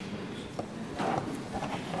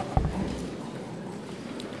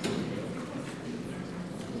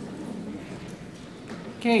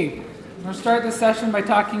Okay, I'm going to start this session by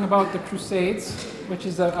talking about the Crusades, which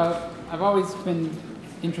is I've always been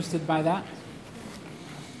interested by that.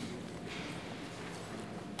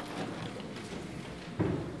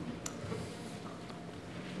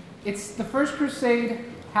 The first Crusade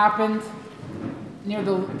happened near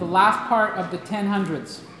the last part of the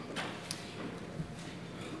 1000s.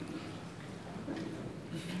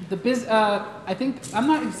 I'm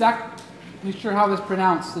not exactly sure how this is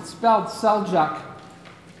pronounced. It's spelled Seljuk,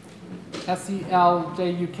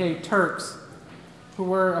 Seljuk, Turks, who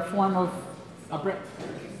were a form of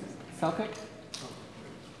Seljuk?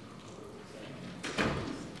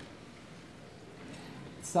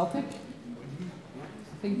 Celtic?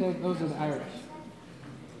 I think those are the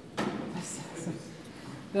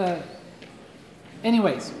Irish.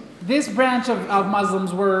 Anyways, this branch of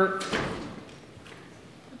Muslims were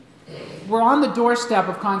on the doorstep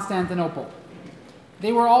of Constantinople.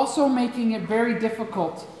 They were also making it very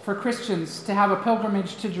difficult for Christians to have a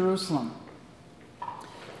pilgrimage to Jerusalem.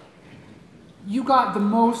 You got the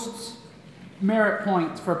most merit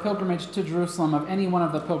points for a pilgrimage to Jerusalem of any one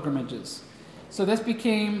of the pilgrimages. So this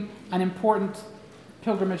became an important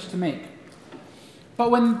pilgrimage to make. But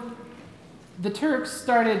when the Turks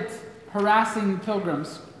started harassing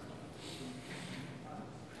pilgrims,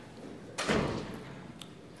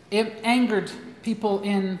 it angered people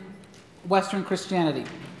in Western Christianity.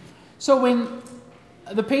 So when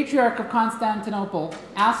the Patriarch of Constantinople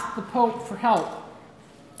asked the Pope for help,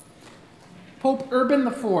 Pope Urban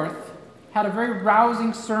IV had a very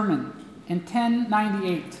rousing sermon in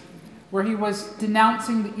 1098 where he was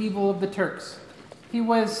denouncing the evil of the Turks. He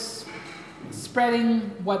was spreading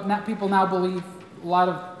what people now believe, a lot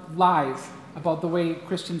of lies about the way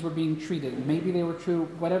Christians were being treated. Maybe they were true,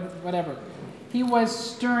 whatever. He was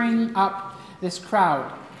stirring up this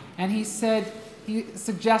crowd. And he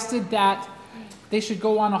suggested that they should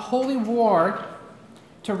go on a holy war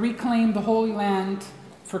to reclaim the Holy Land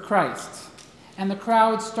for Christ. And the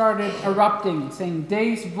crowd started erupting, saying,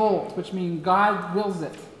 Deus vult, which means God wills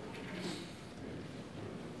it.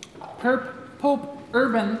 Pope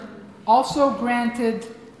Urban also granted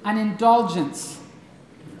an indulgence,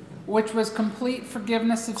 which was complete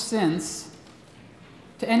forgiveness of sins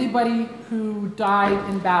to anybody who died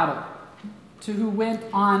in battle, to who went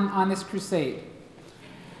on this crusade.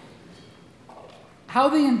 How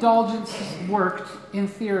the indulgence worked in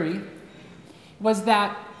theory was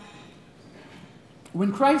that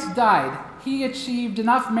when Christ died, he achieved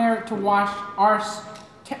enough merit to wash our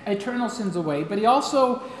eternal sins away, but he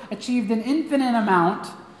also achieved an infinite amount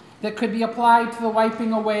that could be applied to the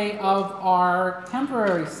wiping away of our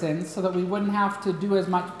temporary sins so that we wouldn't have to do as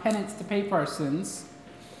much penance to pay for our sins,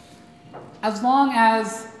 as long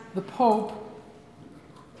as the Pope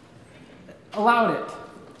allowed it.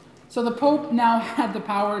 So the Pope now had the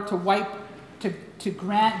power to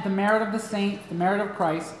grant the merit of the saint, the merit of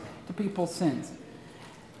Christ, to people's sins.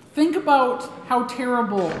 Think about how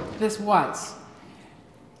terrible this was.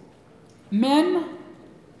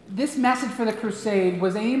 This message for the crusade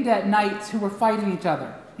was aimed at knights who were fighting each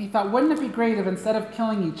other. He thought, wouldn't it be great if instead of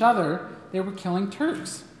killing each other, they were killing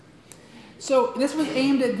Turks? So this was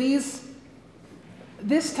aimed at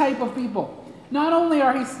this type of people. Not only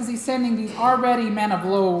is he sending these already men of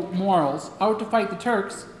low morals out to fight the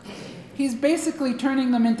Turks, he's basically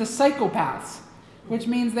turning them into psychopaths, which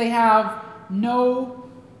means they have no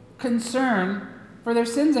concern for their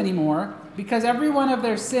sins anymore because every one of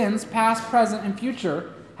their sins, past, present, and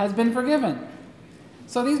future, has been forgiven.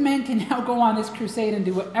 So these men can now go on this crusade and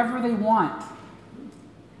do whatever they want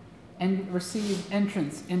and receive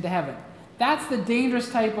entrance into heaven. That's the dangerous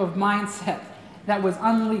type of mindset that was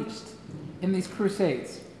unleashed in these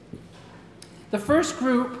crusades. The first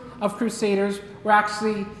group of crusaders were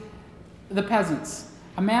actually the peasants.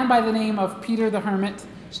 A man by the name of Peter the Hermit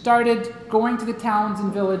started going to the towns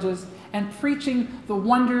and villages and preaching the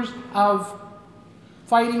wonders of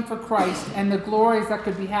fighting for Christ and the glories that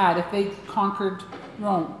could be had if they conquered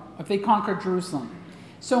Rome, if they conquered Jerusalem.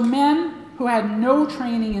 So men who had no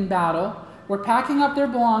training in battle were packing up their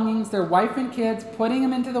belongings, their wife and kids, putting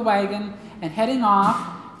them into the wagon and heading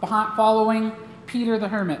off, following Peter the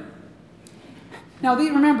Hermit. Now,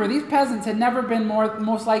 remember, these peasants had never been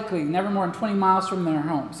most likely never more than 20 miles from their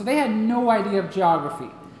home. So they had no idea of geography.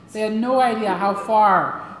 They had no idea how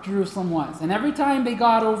far Jerusalem was. And every time they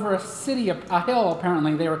got over a city, a hill,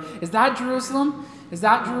 apparently, they were, is that Jerusalem? Is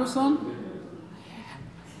that Jerusalem?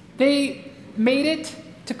 They made it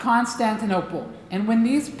to Constantinople. And when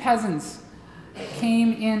these peasants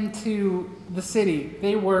came into the city,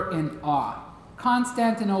 they were in awe.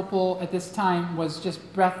 Constantinople at this time was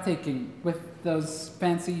just breathtaking with those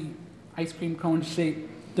fancy ice cream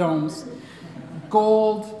cone-shaped domes,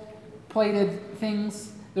 gold-plated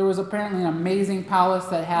things. There was apparently an amazing palace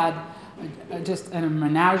that had just a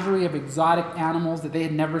menagerie of exotic animals that they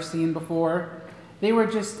had never seen before. They were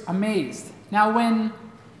just amazed. Now, when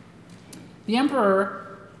the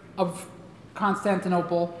emperor of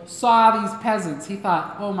Constantinople saw these peasants, he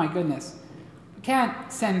thought, oh my goodness, we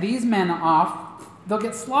can't send these men off, they'll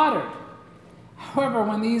get slaughtered. However,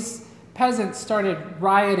 when these peasants started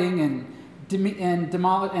rioting and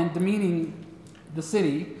demeaning the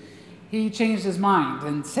city, he changed his mind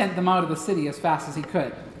and sent them out of the city as fast as he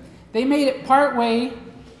could. They made it partway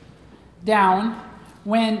down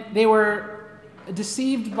when they were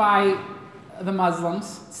deceived by the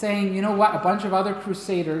Muslims, saying, you know what, a bunch of other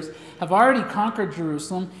crusaders have already conquered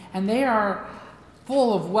Jerusalem, and they are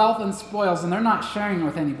full of wealth and spoils, and they're not sharing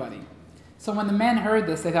with anybody. So when the men heard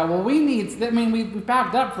this, they thought, well, we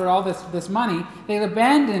packed up for all this money. They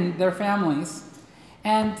abandoned their families,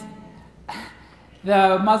 and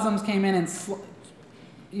the Muslims came in and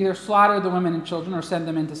either slaughtered the women and children or sent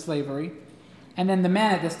them into slavery. And then the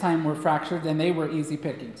men at this time were fractured, and they were easy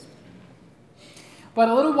pickings. But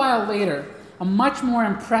a little while later, a much more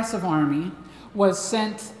impressive army was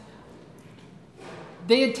sent.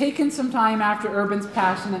 They had taken some time after Urban's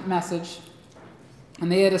passionate message,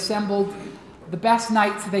 and they had assembled the best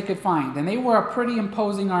knights they could find. And they were a pretty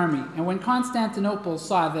imposing army. And when Constantinople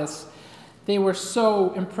saw this, they were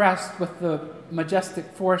so impressed with the majestic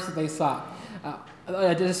force that they saw.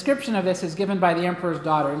 A description of this is given by the emperor's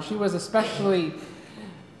daughter, and she was especially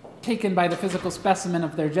taken by the physical specimen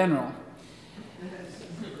of their general.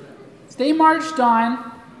 They marched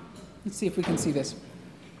on. Let's see if we can see this.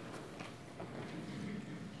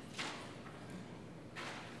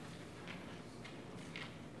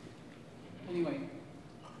 Anyway,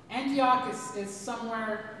 Antioch is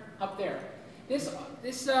somewhere up there. This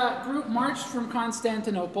group marched from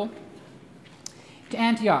Constantinople to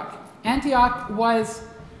Antioch. Antioch was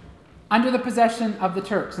under the possession of the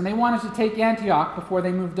Turks, and they wanted to take Antioch before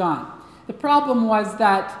they moved on. The problem was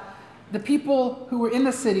that the people who were in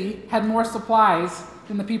the city had more supplies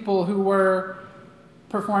than the people who were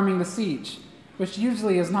performing the siege, which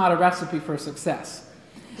usually is not a recipe for success.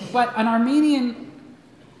 But an Armenian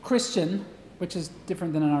Christian, which is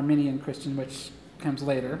different than an Armenian Christian, which comes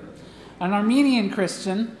later, an Armenian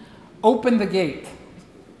Christian opened the gate,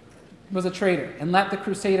 was a traitor, and let the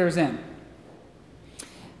Crusaders in.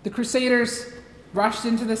 The Crusaders rushed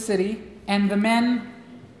into the city, and the men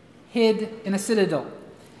hid in a citadel.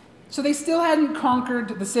 So they still hadn't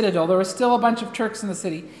conquered the citadel. There was still a bunch of Turks in the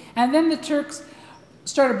city. And then the Turks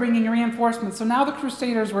started bringing reinforcements. So now the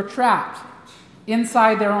Crusaders were trapped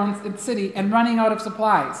inside their own city and running out of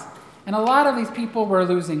supplies. And a lot of these people were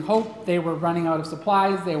losing hope. They were running out of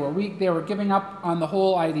supplies. They were weak. They were giving up on the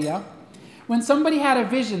whole idea. When somebody had a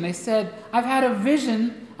vision, they said, I've had a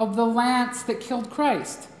vision of the lance that killed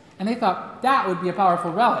Christ. And they thought that would be a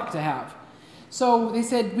powerful relic to have. So they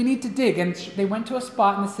said, we need to dig. And they went to a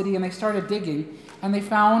spot in the city and they started digging. And they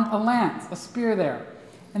found a lance, a spear there.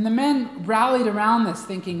 And the men rallied around this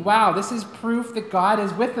thinking, wow, this is proof that God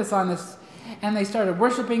is with us on this. And they started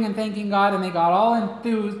worshiping and thanking God, and they got all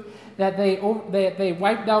enthused that they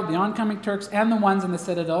wiped out the oncoming Turks and the ones in the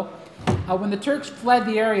citadel. When the Turks fled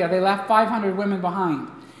the area, they left 500 women behind.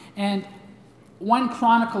 And one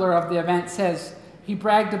chronicler of the event says, he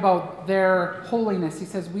bragged about their holiness. He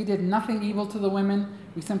says, we did nothing evil to the women.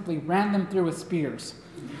 We simply ran them through with spears.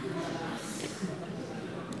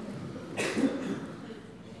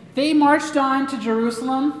 They marched on to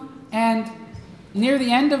Jerusalem, and near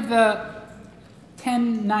the end of the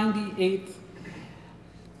 1098,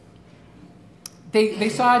 they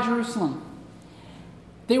saw Jerusalem.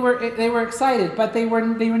 They were excited, but they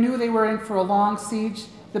knew they were in for a long siege.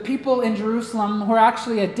 The people in Jerusalem were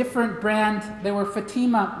actually a different brand. They were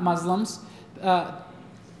Fatima Muslims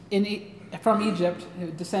from Egypt,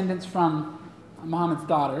 descendants from Muhammad's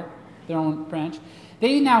daughter, their own branch.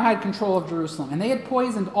 They now had control of Jerusalem, and they had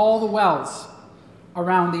poisoned all the wells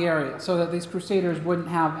around the area so that these crusaders wouldn't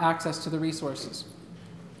have access to the resources.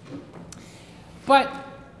 But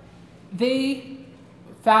they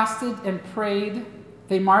fasted and prayed.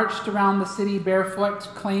 They marched around the city barefoot,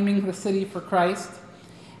 claiming the city for Christ.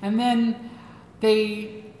 And then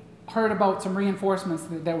they heard about some reinforcements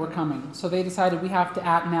that were coming. So they decided, we have to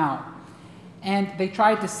act now. And they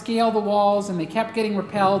tried to scale the walls, and they kept getting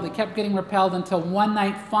repelled. They kept getting repelled until one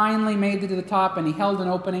knight finally made it to the top, and he held an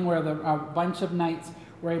opening where a bunch of knights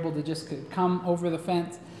were able to just come over the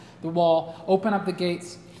fence, the wall, open up the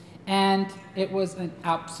gates. And it was an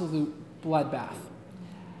absolute bloodbath.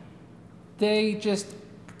 They just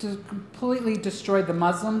completely destroyed the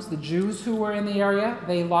Muslims, the Jews who were in the area.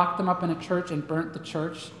 They locked them up in a church and burnt the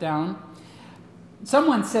church down.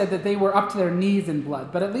 Someone said that they were up to their knees in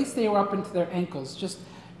blood, but at least they were up into their ankles. Just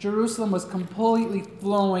Jerusalem was completely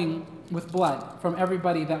flowing with blood from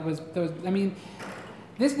everybody that was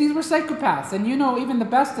these were psychopaths. And even the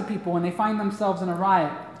best of people, when they find themselves in a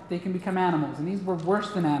riot, they can become animals. And these were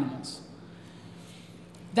worse than animals.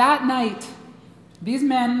 That night, these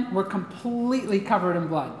men were completely covered in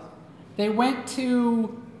blood. They went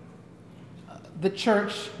to the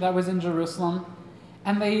church that was in Jerusalem,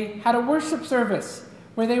 and they had a worship service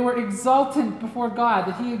where they were exultant before God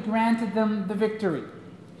that He had granted them the victory.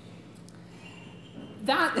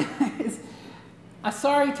 That is a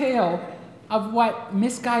sorry tale of what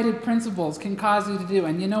misguided principles can cause you to do.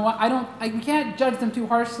 And you know what? I can't judge them too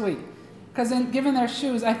harshly, because given their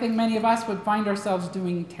shoes, I think many of us would find ourselves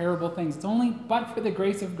doing terrible things. It's only but for the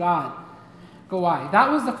grace of God go I. That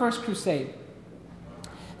was the first crusade.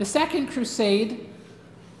 The second crusade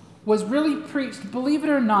was really preached, believe it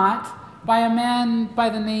or not, by a man by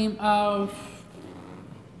the name of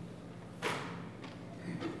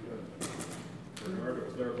Bernard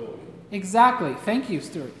of Clairvaux. Exactly. Thank you,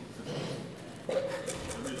 Stuart. I'm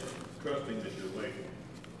just trusting that you're late.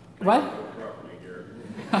 What? Properly here.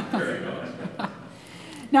 Carrying on.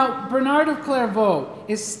 Now, Bernard of Clairvaux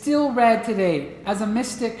is still read today as a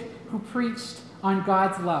mystic who preached on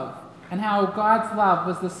God's love and how God's love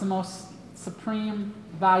was the most supreme,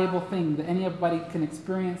 valuable thing that anybody can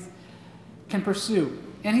experience, can pursue.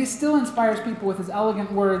 And he still inspires people with his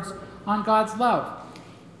elegant words on God's love.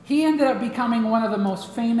 He ended up becoming one of the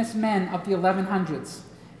most famous men of the 1100s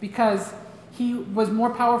because he was more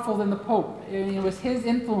powerful than the Pope. It was his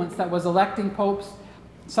influence that was electing popes.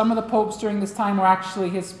 Some of the popes during this time were actually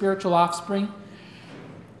his spiritual offspring.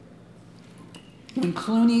 In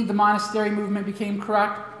Cluny, the monastery movement became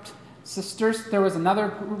corrupt. There was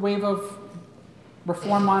another wave of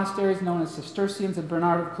Reformed monasteries known as Cistercians, and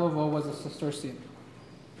Bernard of Clairvaux was a Cistercian.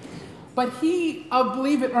 But he,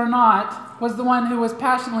 believe it or not, was the one who was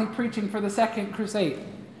passionately preaching for the Second Crusade.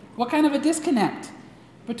 What kind of a disconnect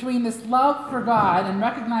between this love for God and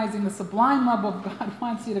recognizing the sublime love of God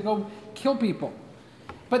wants you to go kill people.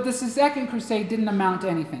 But the Second Crusade didn't amount to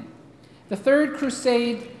anything. The Third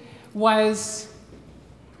Crusade was,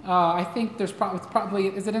 I think it's probably,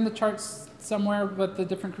 is it in the charts somewhere what the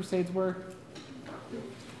different crusades were?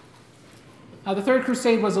 The Third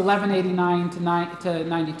Crusade was 1189 to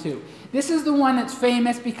 92. This is the one that's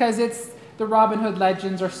famous because the Robin Hood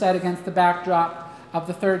legends are set against the backdrop of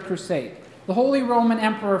the Third Crusade. The Holy Roman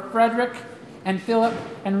Emperor Frederick and Philip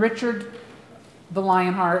and Richard the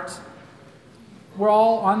Lionheart were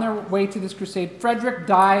all on their way to this crusade. Frederick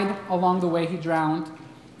died along the way, he drowned.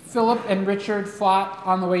 Philip and Richard fought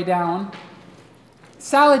on the way down.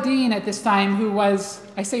 Saladin at this time, who was,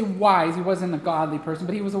 I say wise, he wasn't a godly person,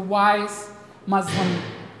 but he was a wise Muslim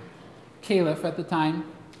caliph at the time.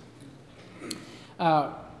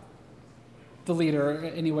 The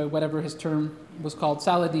leader, anyway, whatever his term was called,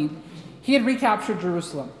 Saladin. He had recaptured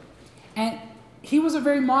Jerusalem. And he was a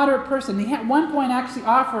very moderate person. He at one point actually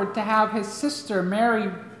offered to have his sister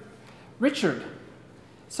marry Richard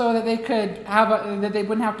so that they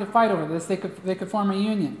wouldn't have to fight over this. They could form a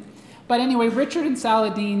union. But anyway, Richard and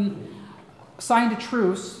Saladin signed a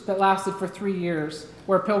truce that lasted for 3 years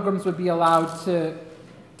where pilgrims would be allowed to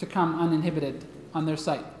come uninhibited on their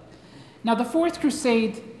site. Now, the Fourth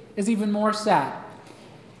Crusade is even more sad.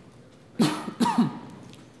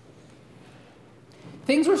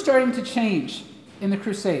 Things were starting to change in the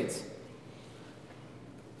Crusades.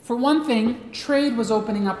 For one thing, trade was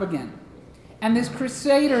opening up again. And these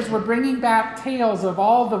Crusaders were bringing back tales of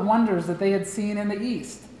all the wonders that they had seen in the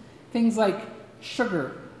East. Things like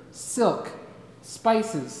sugar, silk,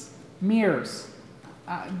 spices, mirrors.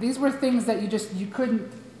 These were things that you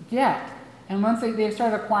couldn't get. And once they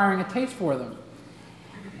started acquiring a taste for them.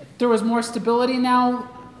 There was more stability now,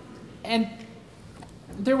 and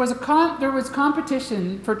there was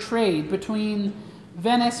competition for trade between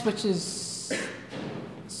Venice, which is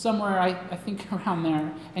somewhere, I think around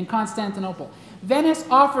there, and Constantinople. Venice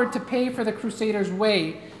offered to pay for the Crusaders'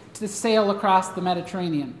 way to sail across the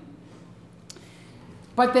Mediterranean.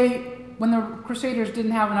 But when the Crusaders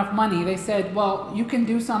didn't have enough money, they said, well, you can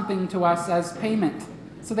do something to us as payment.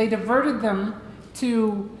 So they diverted them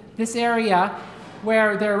to this area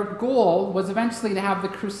where their goal was eventually to have the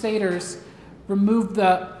Crusaders remove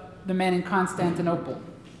the men in Constantinople.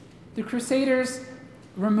 The Crusaders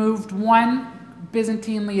removed one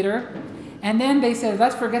Byzantine leader, and then they said,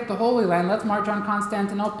 let's forget the Holy Land, let's march on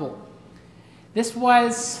Constantinople. This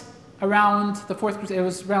was around the Fourth Crusade, it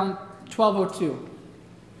was around 1202.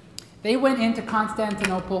 They went into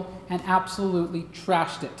Constantinople and absolutely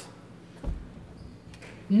trashed it.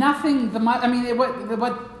 Nothing,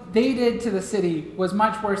 what they did to the city was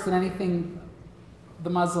much worse than anything the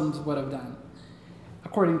Muslims would have done,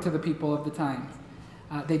 according to the people of the time.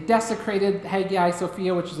 They desecrated Hagia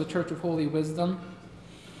Sophia, which is a church of holy wisdom.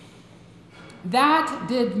 That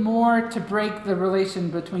did more to break the relation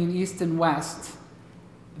between East and West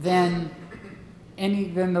than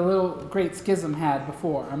the little Great Schism had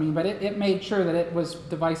before. But it made sure that it was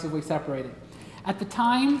divisively separated. At the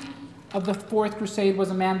time of the Fourth Crusade was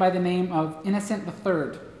a man by the name of Innocent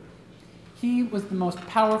III. He was the most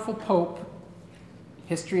powerful pope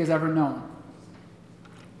history has ever known.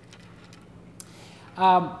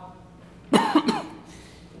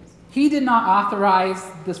 He did not authorize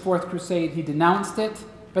this Fourth Crusade. He denounced it,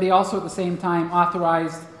 but he also at the same time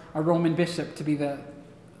authorized a Roman bishop to be the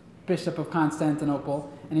Bishop of Constantinople,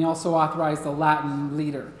 and he also authorized a Latin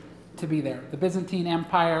leader to be there. The Byzantine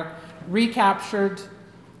Empire recaptured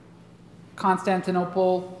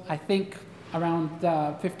Constantinople, I think, around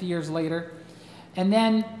 50 years later, and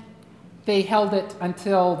then they held it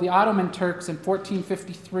until the Ottoman Turks in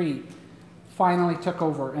 1453 finally took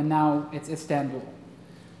over, and now it's Istanbul,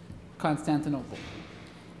 Constantinople.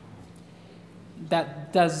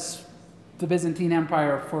 That does the Byzantine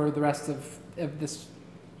Empire for the rest of this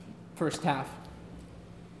first half.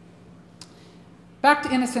 Back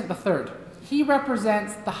to Innocent III. He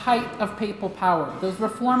represents the height of papal power. Those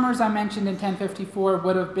reformers I mentioned in 1054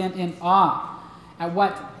 would have been in awe at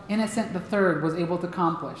what Innocent III was able to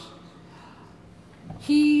accomplish.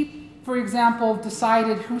 He, for example,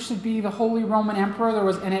 decided who should be the Holy Roman Emperor,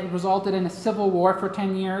 and it resulted in a civil war for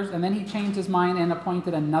 10 years, and then he changed his mind and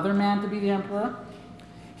appointed another man to be the emperor.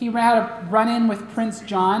 He had a run-in with Prince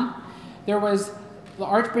John. There was the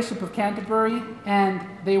Archbishop of Canterbury, and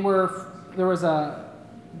there was a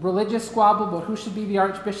religious squabble about who should be the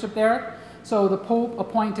archbishop there. So the Pope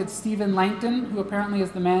appointed Stephen Langton, who apparently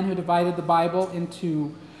is the man who divided the Bible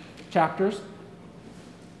into chapters,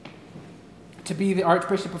 to be the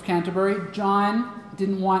Archbishop of Canterbury. John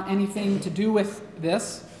didn't want anything to do with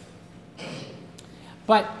this.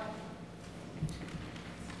 But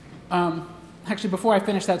actually, before I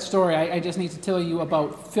finish that story, I just need to tell you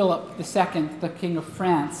about Philip II, the King of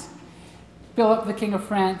France. Philip, the King of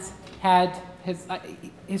France, had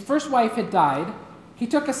his first wife had died. He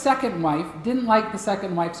took a second wife, didn't like the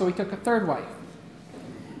second wife, so he took a third wife.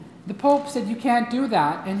 The Pope said, "You can't do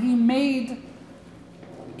that," and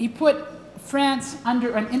he put France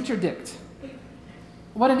under an interdict.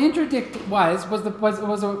 What an interdict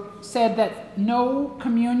said that no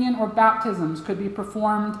communion or baptisms could be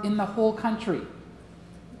performed in the whole country.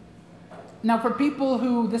 Now, for people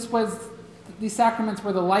who these sacraments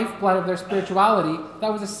were the lifeblood of their spirituality,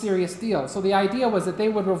 that was a serious deal. So the idea was that they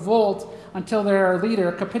would revolt until their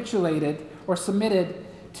leader capitulated or submitted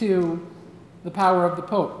to the power of the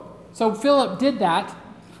Pope. So Philip did that.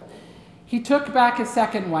 He took back his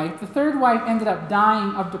second wife. The third wife ended up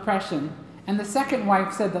dying of depression, and the second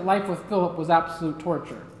wife said that life with Philip was absolute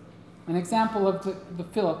torture. An example of the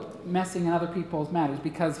Philip messing in other people's matters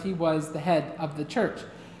because he was the head of the church.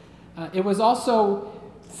 It was also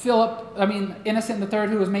Innocent III,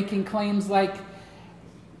 who was making claims like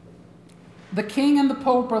the king and the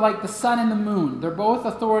pope are like the sun and the moon. They're both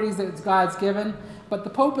authorities that God's given, but the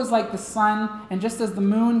pope is like the sun, and just as the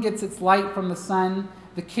moon gets its light from the sun,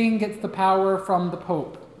 the king gets the power from the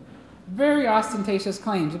pope. Very ostentatious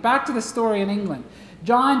claims. Back to the story in England.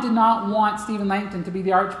 John did not want Stephen Langton to be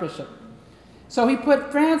the archbishop. So he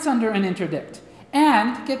put France under an interdict.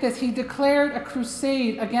 And, get this, he declared a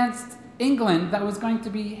crusade against England that was going to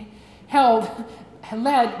be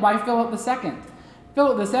led by Philip II.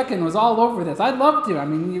 Philip II was all over this. I'd love to.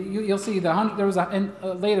 You'll see there was a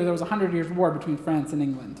 100 Years' War between France and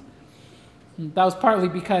England. That was partly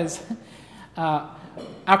because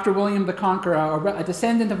after William the Conqueror, a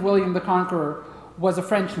descendant of William the Conqueror was a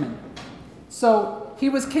Frenchman. So he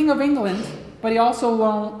was King of England, but he also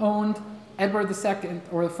owned Edward II,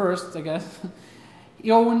 or the first, I guess.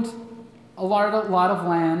 He owned a lot of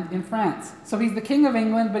land in France. So he's the King of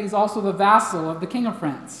England, but he's also the vassal of the King of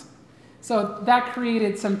France. So that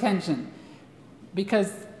created some tension,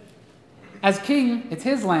 because as king, it's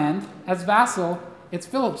his land. As vassal, it's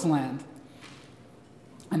Philip's land.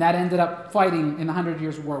 And that ended up fighting in the 100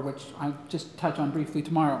 Years' War, which I'll just touch on briefly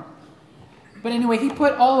tomorrow. But anyway, he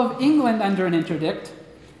put all of England under an interdict,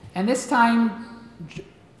 and this time,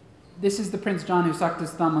 this is the Prince John who sucked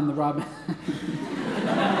his thumb on the robin.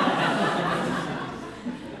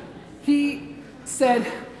 He said,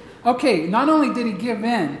 okay, not only did he give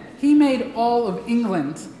in, he made all of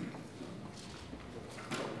England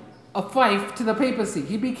a fief to the papacy.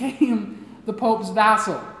 He became the Pope's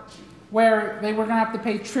vassal, where they were going to have to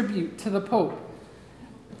pay tribute to the Pope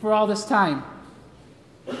for all this time.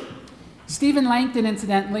 Stephen Langton,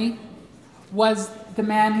 incidentally, was the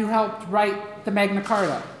man who helped write the Magna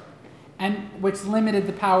Carta, and which limited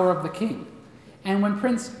the power of the king. And when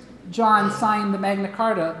Prince John signed the Magna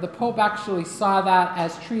Carta, the Pope actually saw that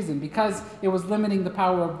as treason. Because it was limiting the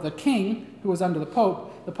power of the king, who was under the Pope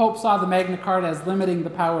saw the Magna Carta as limiting the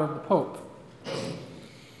power of the Pope.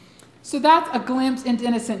 So that's a glimpse into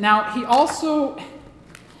Innocent. Now, he also...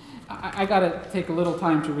 I got to take a little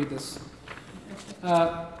time to read this.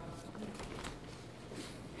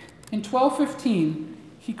 In 1215,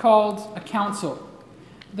 he called a council.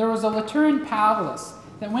 There was a Lateran palace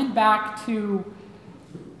that went back to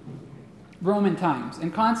Roman times,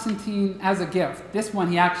 and Constantine, as a gift, this one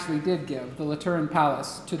he actually did give, the Lateran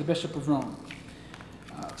palace, to the Bishop of Rome.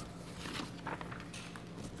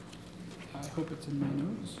 I hope it's in my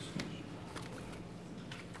notes.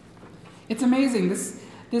 It's amazing. This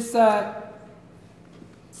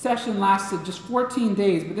session lasted just 14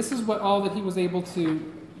 days, but this is all that he was able to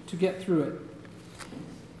get through it.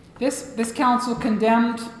 This council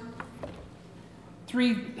condemned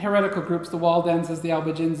 3 heretical groups, the Waldenses, the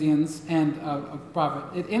Albigensians, and a prophet.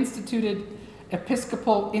 It instituted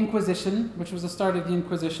Episcopal Inquisition, which was the start of the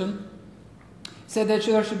Inquisition. It said that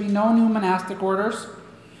there should be no new monastic orders.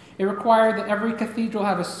 It required that every cathedral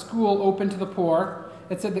have a school open to the poor.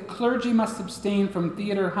 It said that clergy must abstain from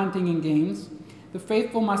theater, hunting, and games. The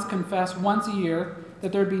faithful must confess once a year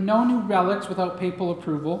that there would be no new relics without papal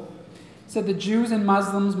approval. It said the Jews and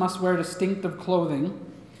Muslims must wear distinctive clothing.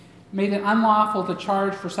 Made it unlawful to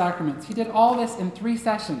charge for sacraments. He did all this in 3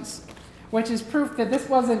 sessions, which is proof that this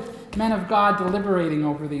wasn't men of God deliberating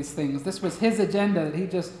over these things. This was his agenda that he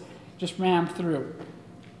just rammed through.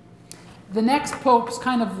 The next popes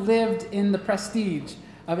kind of lived in the prestige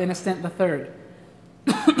of Innocent III.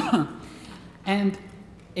 And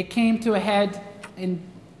it came to a head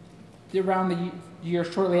around the year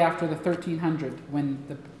shortly after the 1300, when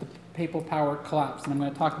the papal power collapsed. And I'm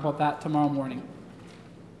going to talk about that tomorrow morning.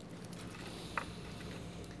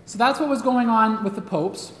 So that's what was going on with the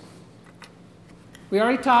popes. We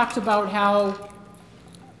already talked about how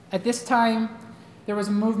at this time there was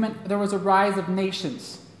a movement, there was a rise of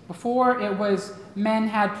nations. Before it was men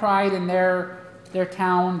had pride in their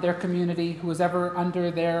town, their community, who was ever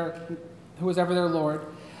their lord.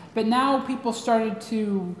 But now people started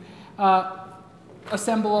to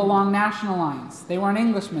assemble along national lines. They weren't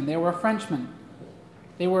Englishmen, they were Frenchmen.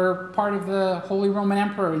 They were part of the Holy Roman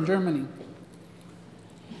Emperor in Germany.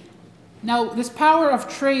 Now, this power of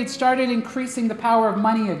trade started increasing the power of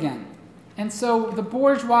money again. And so the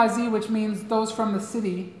bourgeoisie, which means those from the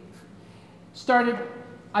city, started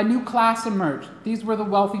a new class emerged. These were the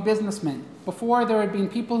wealthy businessmen. Before, there had been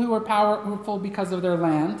people who were powerful because of their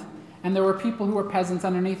land, and there were people who were peasants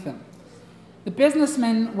underneath them. The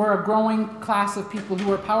businessmen were a growing class of people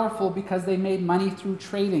who were powerful because they made money through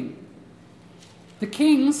trading. The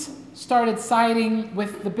kings started siding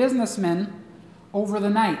with the businessmen over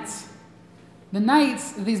the knights. The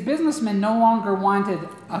knights, these businessmen, no longer wanted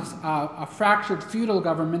a fractured feudal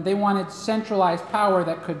government. They wanted centralized power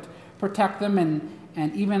that could protect them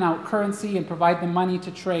and even out currency and provide them money to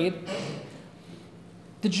trade.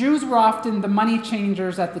 The Jews were often the money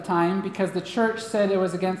changers at the time because the church said it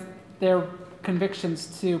was against their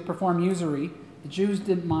convictions to perform usury. The Jews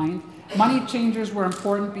didn't mind. Money changers were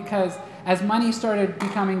important because as money started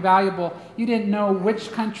becoming valuable, you didn't know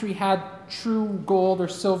which country had true gold or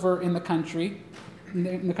silver in the country's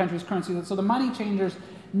currency. So the money changers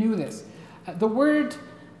knew this. The word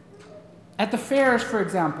at the fairs, for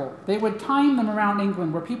example, they would time them around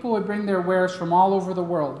England where people would bring their wares from all over the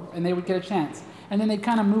world and they would get a chance. And then they'd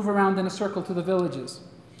kind of move around in a circle to the villages.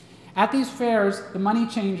 At these fairs, the money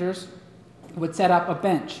changers would set up a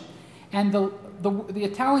bench. And the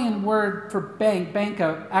Italian word for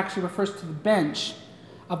banca, actually refers to the bench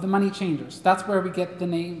of the money changers. That's where we get the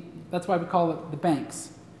name. That's why we call it the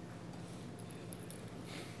banks.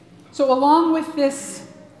 So along with this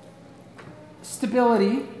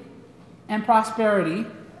stability and prosperity,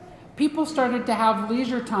 people started to have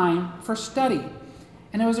leisure time for study.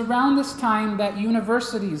 And it was around this time that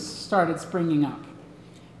universities started springing up,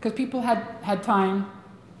 because people had time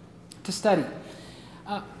to study.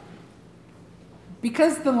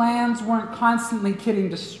 Because the lands weren't constantly getting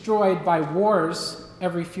destroyed by wars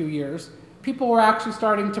every few years, people were actually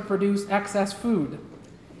starting to produce excess food.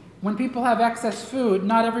 When people have excess food,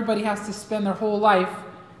 not everybody has to spend their whole life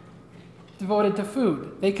devoted to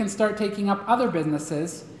food. They can start taking up other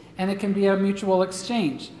businesses, and it can be a mutual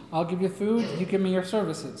exchange. I'll give you food, you give me your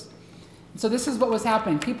services. So this is what was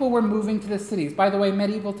happening. People were moving to the cities. By the way,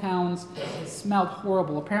 medieval towns smelled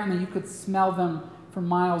horrible. Apparently you could smell them from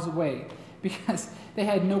miles away because they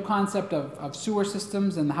had no concept of sewer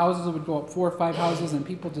systems, and the houses would go up 4 or 5 houses and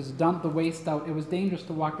people just dumped the waste out. It was dangerous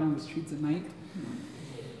to walk down the streets at night.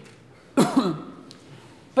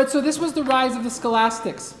 But so this was the rise of the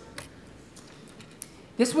scholastics.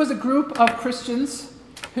 This was a group of Christians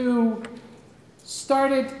who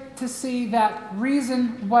started to see that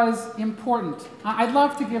reason was important. I'd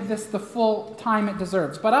love to give this the full time it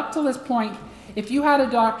deserves, but up to this point, if you had a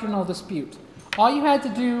doctrinal dispute, all you had to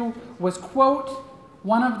do was quote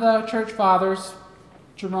one of the church fathers,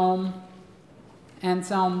 Jerome,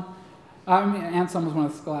 Anselm was one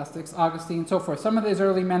of the scholastics, Augustine, and so forth. Some of these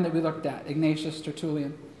early men that we looked at, Ignatius,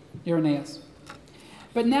 Tertullian, Irenaeus.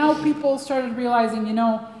 But now people started realizing,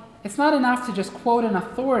 it's not enough to just quote an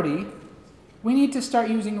authority. We need to start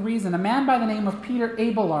using reason. A man by the name of Peter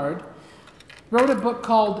Abelard wrote a book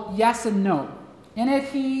called Yes and No. In it,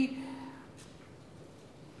 he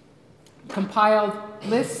compiled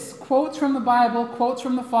lists, quotes from the Bible, quotes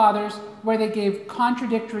from the fathers, where they gave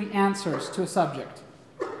contradictory answers to a subject.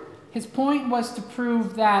 His point was to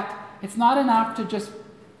prove that it's not enough to just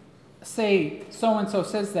say so-and-so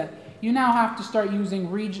says that. You now have to start using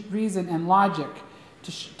reason and logic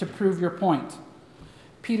to prove your point.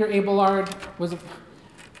 Peter Abelard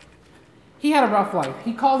he had a rough life.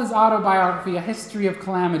 He called his autobiography A History of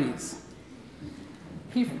Calamities.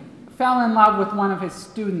 He fell in love with one of his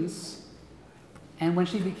students, and when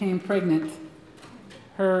she became pregnant,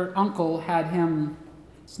 her uncle had him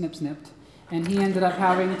snipped, and he ended up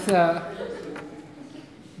having to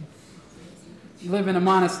live in a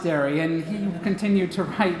monastery, and he continued to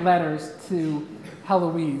write letters to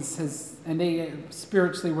Heloise, and they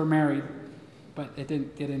spiritually were married, but it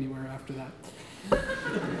didn't get anywhere after that.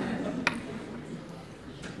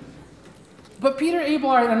 But Peter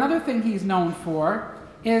Abelard, another thing he's known for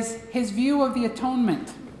is his view of the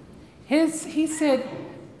atonement. He said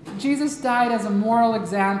Jesus died as a moral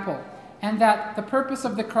example, and that the purpose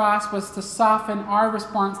of the cross was to soften our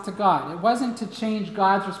response to God. It wasn't to change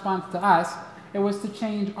God's response to us, it was to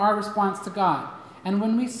change our response to God. And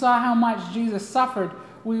when we saw how much Jesus suffered,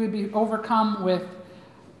 we would be overcome with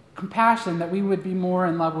compassion, that we would be more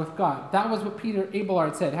in love with God. That was what Peter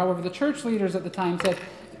Abelard said. However, the church leaders at the time said,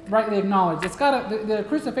 rightly acknowledged, the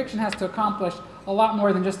crucifixion has to accomplish a lot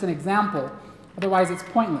more than just an example, otherwise it's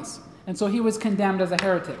pointless. And so he was condemned as a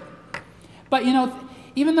heretic. But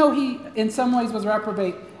even though he in some ways was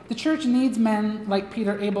reprobate, the church needs men like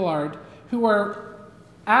Peter Abelard who are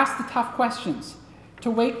asked the tough questions,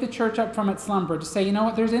 to wake the church up from its slumber, to say,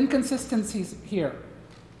 there's inconsistencies here.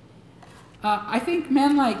 I think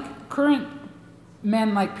current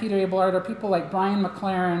men like Peter Abelard, or people like Brian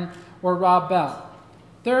McLaren or Rob Bell,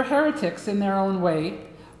 they're heretics in their own way,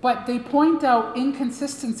 but they point out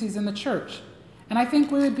inconsistencies in the church. And I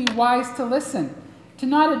think we would be wise to listen, to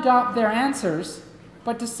not adopt their answers,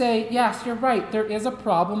 but to say, yes, you're right, there is a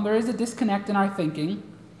problem, there is a disconnect in our thinking,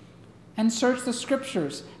 and search the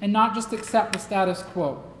scriptures, and not just accept the status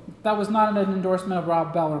quo. That was not an endorsement of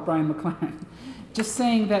Rob Bell or Brian McLaren. Just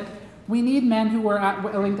saying that we need men who are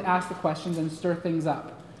willing to ask the questions and stir things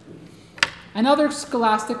up. Another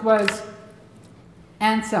scholastic was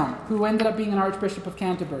Anselm, who ended up being an Archbishop of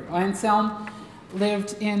Canterbury. Anselm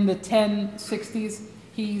lived in the 1060s.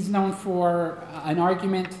 He's known for an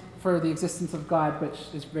argument for the existence of God, which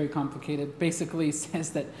is very complicated. Basically says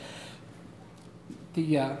that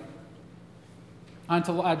the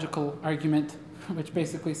ontological argument, which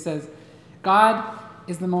basically says God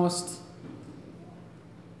is the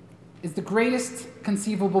greatest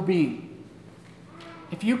conceivable being.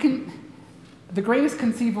 The greatest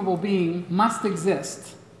conceivable being must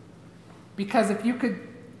exist, because if you could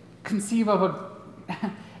conceive of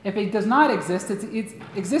if it does not exist, its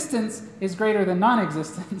existence is greater than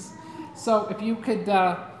non-existence. So if you could,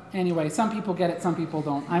 anyway, some people get it, some people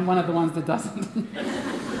don't. I'm one of the ones that doesn't.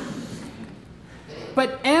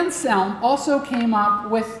 But Anselm also came up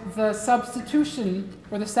with the substitution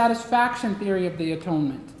or the satisfaction theory of the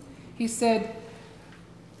atonement. He said,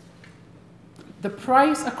 the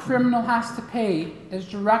price a criminal has to pay is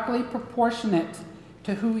directly proportionate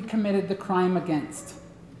to who he committed the crime against.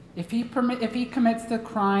 If he commits the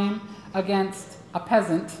crime against a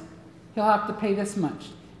peasant, he'll have to pay this much.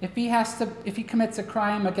 If he commits a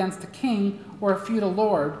crime against a king or a feudal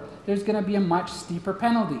lord, there's going to be a much steeper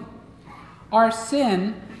penalty. Our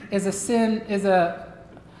sin is a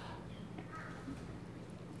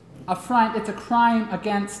affront, it's a crime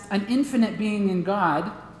against an infinite being in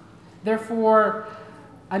God. Therefore,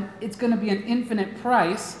 it's going to be an infinite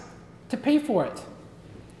price to pay for it.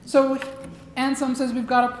 So Anselm says we've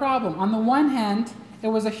got a problem. On the one hand, it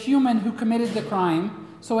was a human who committed the crime,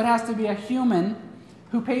 so it has to be a human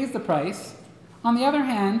who pays the price. On the other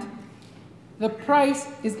hand, the price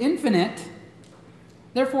is infinite,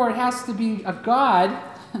 therefore it has to be a God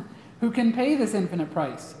who can pay this infinite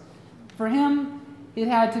price. For him, it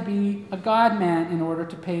had to be a God-man in order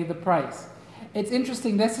to pay the price. It's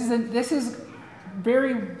interesting, this is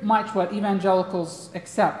very much what evangelicals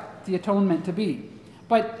accept the atonement to be.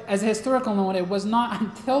 But as a historical note, it was not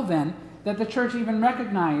until then that the church even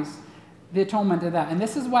recognized the atonement of that. And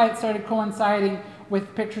this is why it started coinciding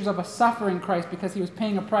with pictures of a suffering Christ, because he was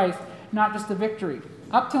paying a price, not just a victory.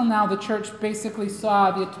 Up till now, the church basically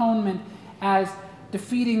saw the atonement as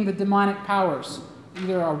defeating the demonic powers,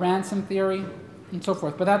 either a ransom theory and so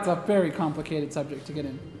forth. But that's a very complicated subject to get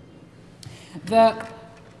in. The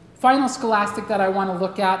final scholastic that I want to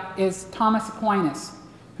look at is Thomas Aquinas,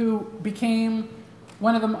 who became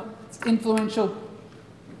one of the most influential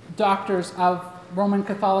doctors of Roman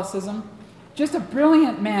Catholicism. Just a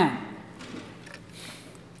brilliant man.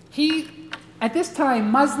 At this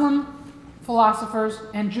time, Muslim philosophers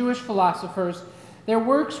and Jewish philosophers, their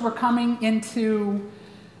works were coming into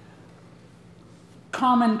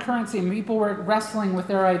common currency, and people were wrestling with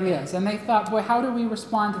their ideas. And they thought, boy, how do we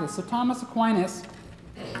respond to this? So Thomas Aquinas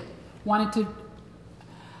wanted to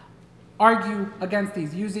argue against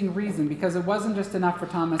these using reason, because it wasn't just enough for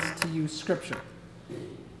Thomas to use scripture.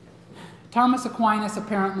 Thomas Aquinas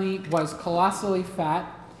apparently was colossally fat.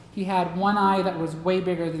 He had one eye that was way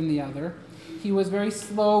bigger than the other. He was very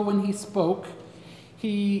slow when he spoke.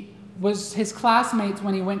 His classmates,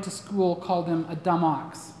 when he went to school, called him a dumb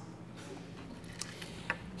ox.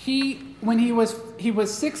 When he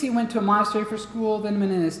was 6, he went to a monastery for school. Then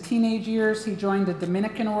in his teenage years, he joined the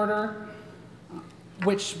Dominican order,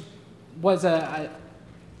 which was a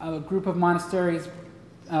group of monasteries,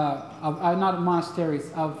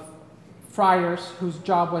 of friars whose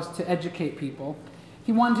job was to educate people.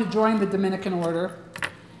 He wanted to join the Dominican order,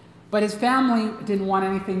 but his family didn't want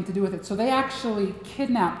anything to do with it. So they actually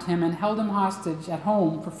kidnapped him and held him hostage at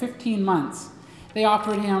home for 15 months. They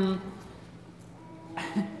offered him,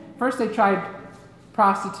 first they tried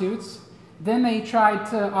prostitutes, then they tried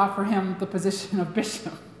to offer him the position of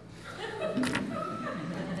bishop.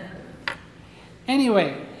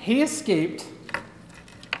 Anyway, he escaped,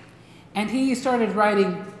 and he started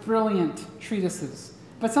writing brilliant treatises.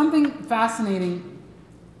 But something fascinating,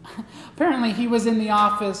 apparently he was in the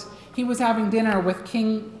office, he was having dinner with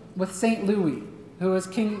St. Louis, who was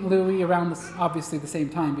King Louis around obviously the same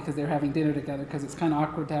time, because they were having dinner together, because it's kind of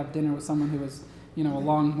awkward to have dinner with someone who was, a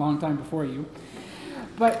long, long time before you.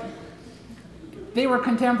 But they were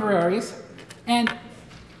contemporaries, and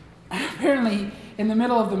apparently in the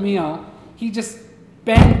middle of the meal, he just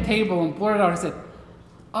banged the table and blurted out and said,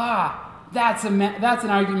 that's an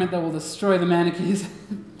argument that will destroy the Manichees.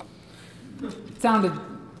 It sounded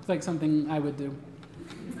like something I would do.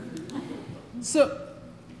 So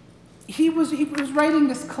he was writing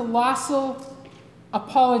this colossal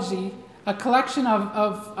apology, a collection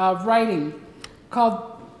of writing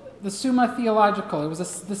called the Summa Theologica. It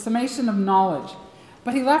was the summation of knowledge.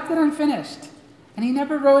 But he left it unfinished, and he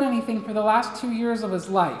never wrote anything for the last 2 years of his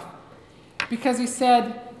life, because he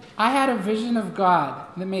said, I had a vision of God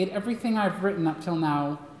that made everything I've written up till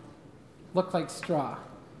now look like straw.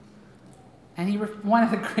 And one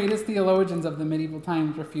of the greatest theologians of the medieval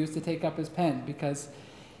times refused to take up his pen, because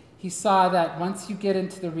he saw that once you get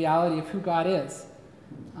into the reality of who God is,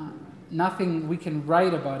 nothing we can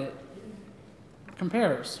write about it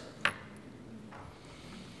compares.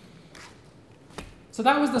 So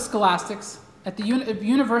that was the scholastics. At the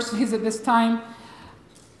universities at this time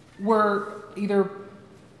were either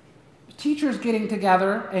teachers getting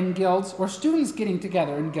together in guilds or students getting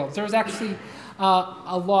together in guilds. There was actually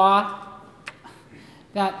a law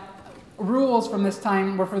that rules from this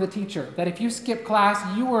time were for the teacher, that if you skipped class,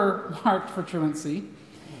 you were marked for truancy.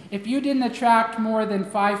 If you didn't attract more than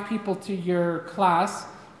 5 people to your class,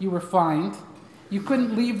 you were fined. You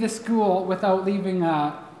couldn't leave the school without leaving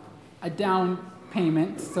a down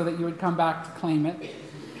payment so that you would come back to claim it.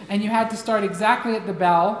 And you had to start exactly at the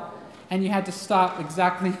bell, and you had to stop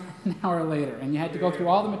exactly an hour later, and you had to go through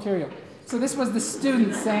all the material. So this was the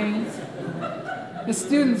students saying, the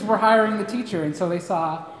students were hiring the teacher, and so they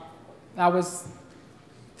saw that was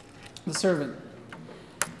the servant.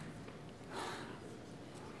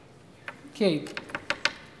 Okay.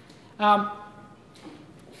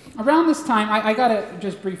 Around this time, I got to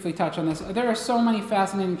just briefly touch on this. There are so many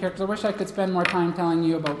fascinating characters. I wish I could spend more time telling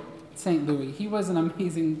you about St. Louis. He was an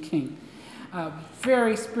amazing king,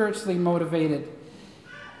 very spiritually motivated.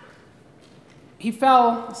 he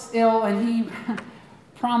fell ill, and he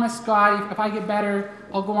promised God, if I get better,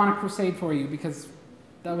 I'll go on a crusade for you, because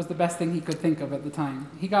that was the best thing he could think of at the time.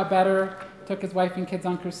 He got better, took his wife and kids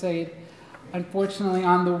on crusade. Unfortunately,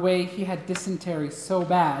 on the way, he had dysentery so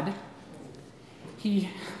bad, he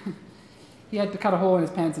had to cut a hole in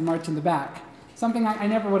his pants and march in the back. Something I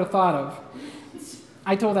never would have thought of.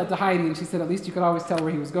 I told that to Heidi, and she said, at least you could always tell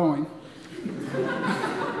where he was going.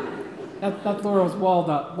 That's Laura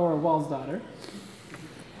Wall's daughter.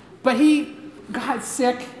 But he got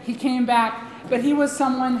sick, he came back, but he was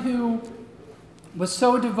someone who was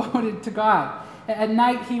so devoted to God. At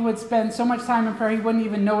night, he would spend so much time in prayer, he wouldn't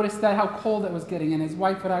even notice how cold it was getting, and his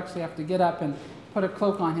wife would actually have to get up and put a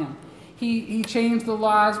cloak on him. He changed the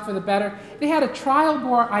laws for the better. They had a trial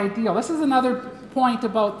by ideal. This is another point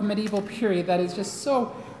about the medieval period that is just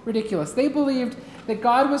so ridiculous. They believed that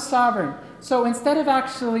God was sovereign. So instead of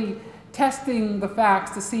actually testing the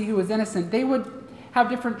facts to see who was innocent, they would have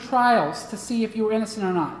different trials to see if you were innocent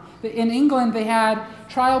or not. In England, they had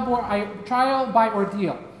trial by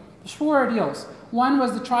ordeal. There's 4 ordeals. One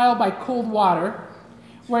was the trial by cold water,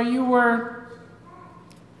 where you were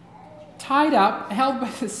tied up, held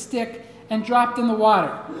by the stick, and dropped in the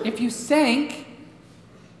water. If you sank,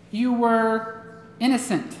 you were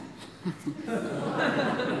innocent.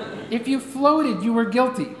 If you floated, you were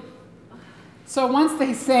guilty. So once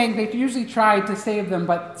they sank, they usually tried to save them,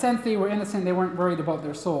 but since they were innocent, they weren't worried about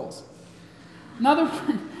their souls. Another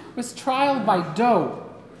one was trial by dough.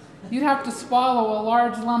 You'd have to swallow a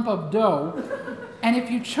large lump of dough, and if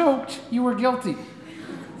you choked, you were guilty.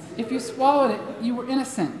 If you swallowed it, you were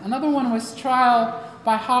innocent. Another one was trial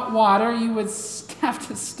by hot water. You would have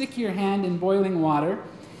to stick your hand in boiling water,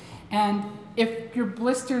 and if your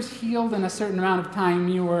blisters healed in a certain amount of time,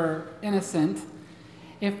 you were innocent.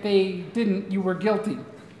 If they didn't, you were guilty.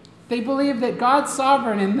 They believe that God's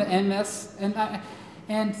sovereign in this,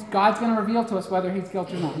 and God's going to reveal to us whether he's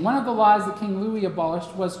guilty or not. One of the laws that King Louis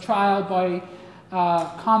abolished was trial by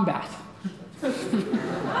combat.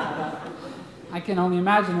 I can only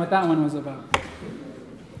imagine what that one was about.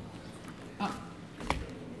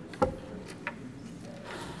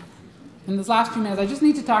 In these last few minutes, I just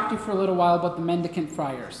need to talk to you for a little while about the mendicant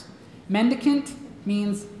friars. Mendicant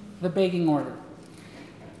means the begging order.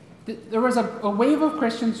 There was a wave of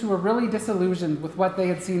Christians who were really disillusioned with what they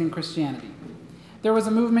had seen in Christianity. There was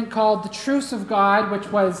a movement called the Truce of God, which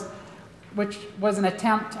was an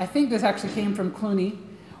attempt, I think this actually came from Clooney,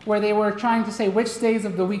 where they were trying to say which days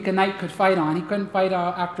of the week a knight could fight on. He couldn't fight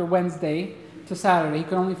after Wednesday to Saturday. He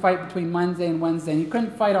could only fight between Monday and Wednesday, and he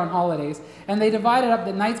couldn't fight on holidays. And they divided up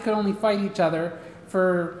that knights could only fight each other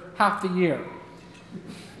for half the year.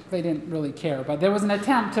 They didn't really care, but there was an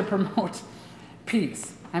attempt to promote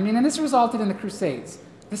peace. And this resulted in the Crusades.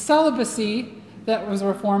 The celibacy that was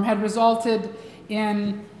reformed had resulted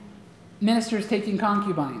in ministers taking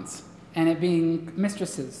concubines and it being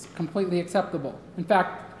mistresses, completely acceptable. In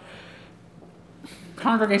fact,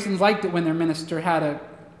 congregations liked it when their minister had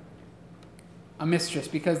a mistress,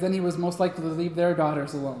 because then he was most likely to leave their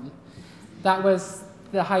daughters alone. That was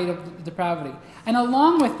the height of depravity. And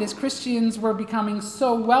along with this, Christians were becoming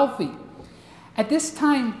so wealthy. At this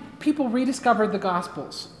time, people rediscovered the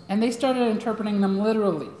Gospels, and they started interpreting them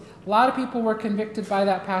literally. A lot of people were convicted by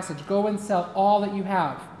that passage. Go and sell all that you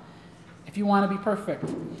have if you want to be perfect.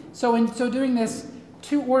 So in so doing this,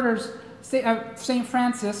 2 orders, St.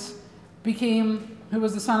 Francis who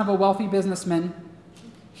was the son of a wealthy businessman.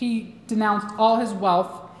 He denounced all his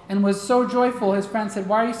wealth and was so joyful, his friend said,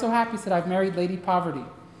 "Why are you so happy?" He said, "I've married Lady Poverty."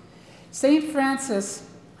 St. Francis,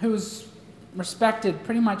 who's respected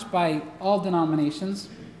pretty much by all denominations,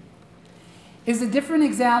 is a different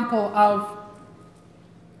example of,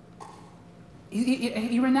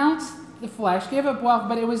 he renounced the flesh, gave up wealth,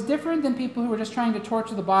 but it was different than people who were just trying to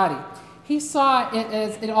torture the body. He saw it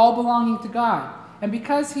as it all belonging to God. And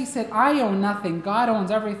because he said, "I own nothing, God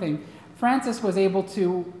owns everything," Francis was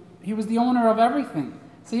he was the owner of everything.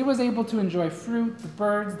 So he was able to enjoy fruit, the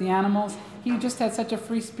birds, the animals. He just had such a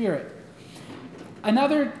free spirit. And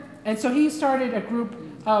so he started a group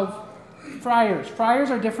of friars.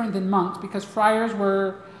 Friars are different than monks because friars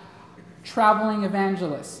were traveling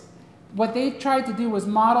evangelists. What they tried to do was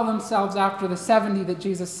model themselves after the 70 that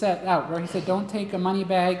Jesus set out, where he said, "Don't take a money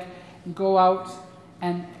bag and go out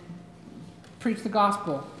and preach the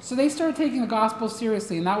gospel." So they started taking the gospel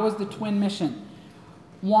seriously, and that was the twin mission.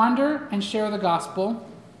 Wander and share the gospel,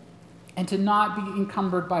 and to not be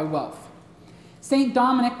encumbered by wealth. St.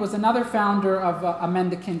 Dominic was another founder of a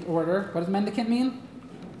mendicant order. What does mendicant mean?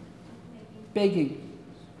 Begging.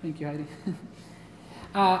 Thank you, Heidi.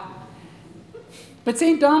 But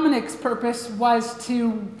St. Dominic's purpose was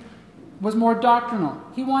to was more doctrinal.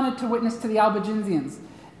 He wanted to witness to the Albigensians.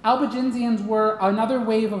 Albigensians were another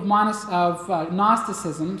wave of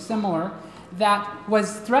Gnosticism, similar, that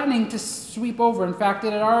was threatening to sweep over. In fact,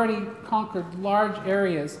 it had already conquered large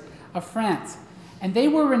areas of France. And they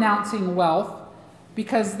were renouncing wealth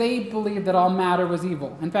because they believed that all matter was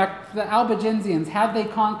evil. In fact, the Albigensians, had they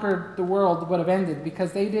conquered the world, would have ended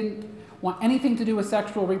because they didn't want anything to do with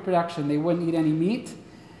sexual reproduction. They wouldn't eat any meat.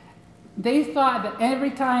 They thought that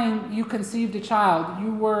every time you conceived a child,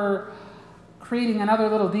 you were creating another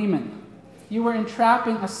little demon. You were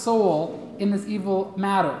entrapping a soul in this evil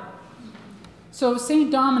matter. So St.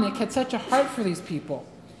 Dominic had such a heart for these people.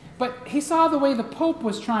 But he saw the way the Pope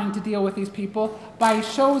was trying to deal with these people by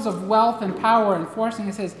shows of wealth and power and forcing.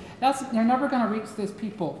 He says, you're never going to reach these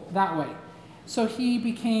people that way. So he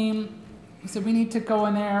said, we need to go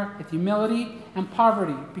in there with humility and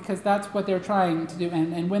poverty, because that's what they're trying to do,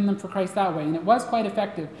 and win them for Christ that way. And it was quite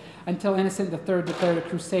effective until Innocent III declared a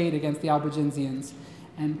crusade against the Albigensians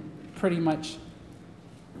and pretty much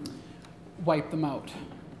wiped them out.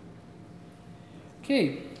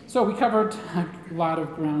 Okay, so we covered a lot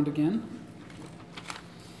of ground again.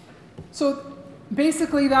 So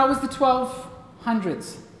basically that was the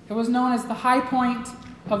 1200s. It was known as the high point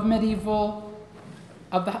of medieval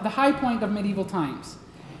times,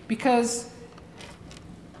 because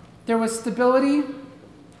there was stability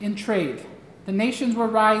in trade. The nations were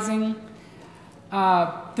rising.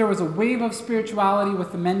 There was a wave of spirituality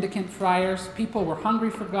with the mendicant friars. People were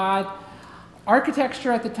hungry for God.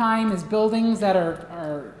 Architecture at the time is buildings that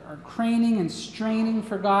are craning and straining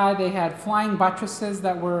for God. They had flying buttresses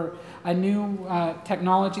that were a new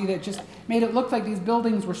technology that just made it look like these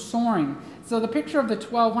buildings were soaring. So the picture of the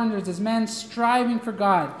 1200s is men striving for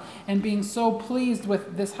God and being so pleased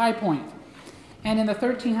with this high point. And in the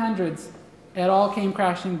 1300s, it all came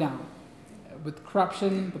crashing down. With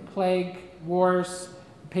corruption, the plague, wars,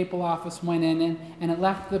 the papal office went in, and it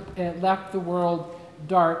left the world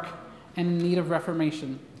dark and in need of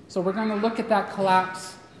reformation. So we're going to look at that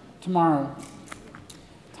collapse tomorrow.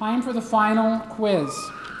 Time for the final quiz.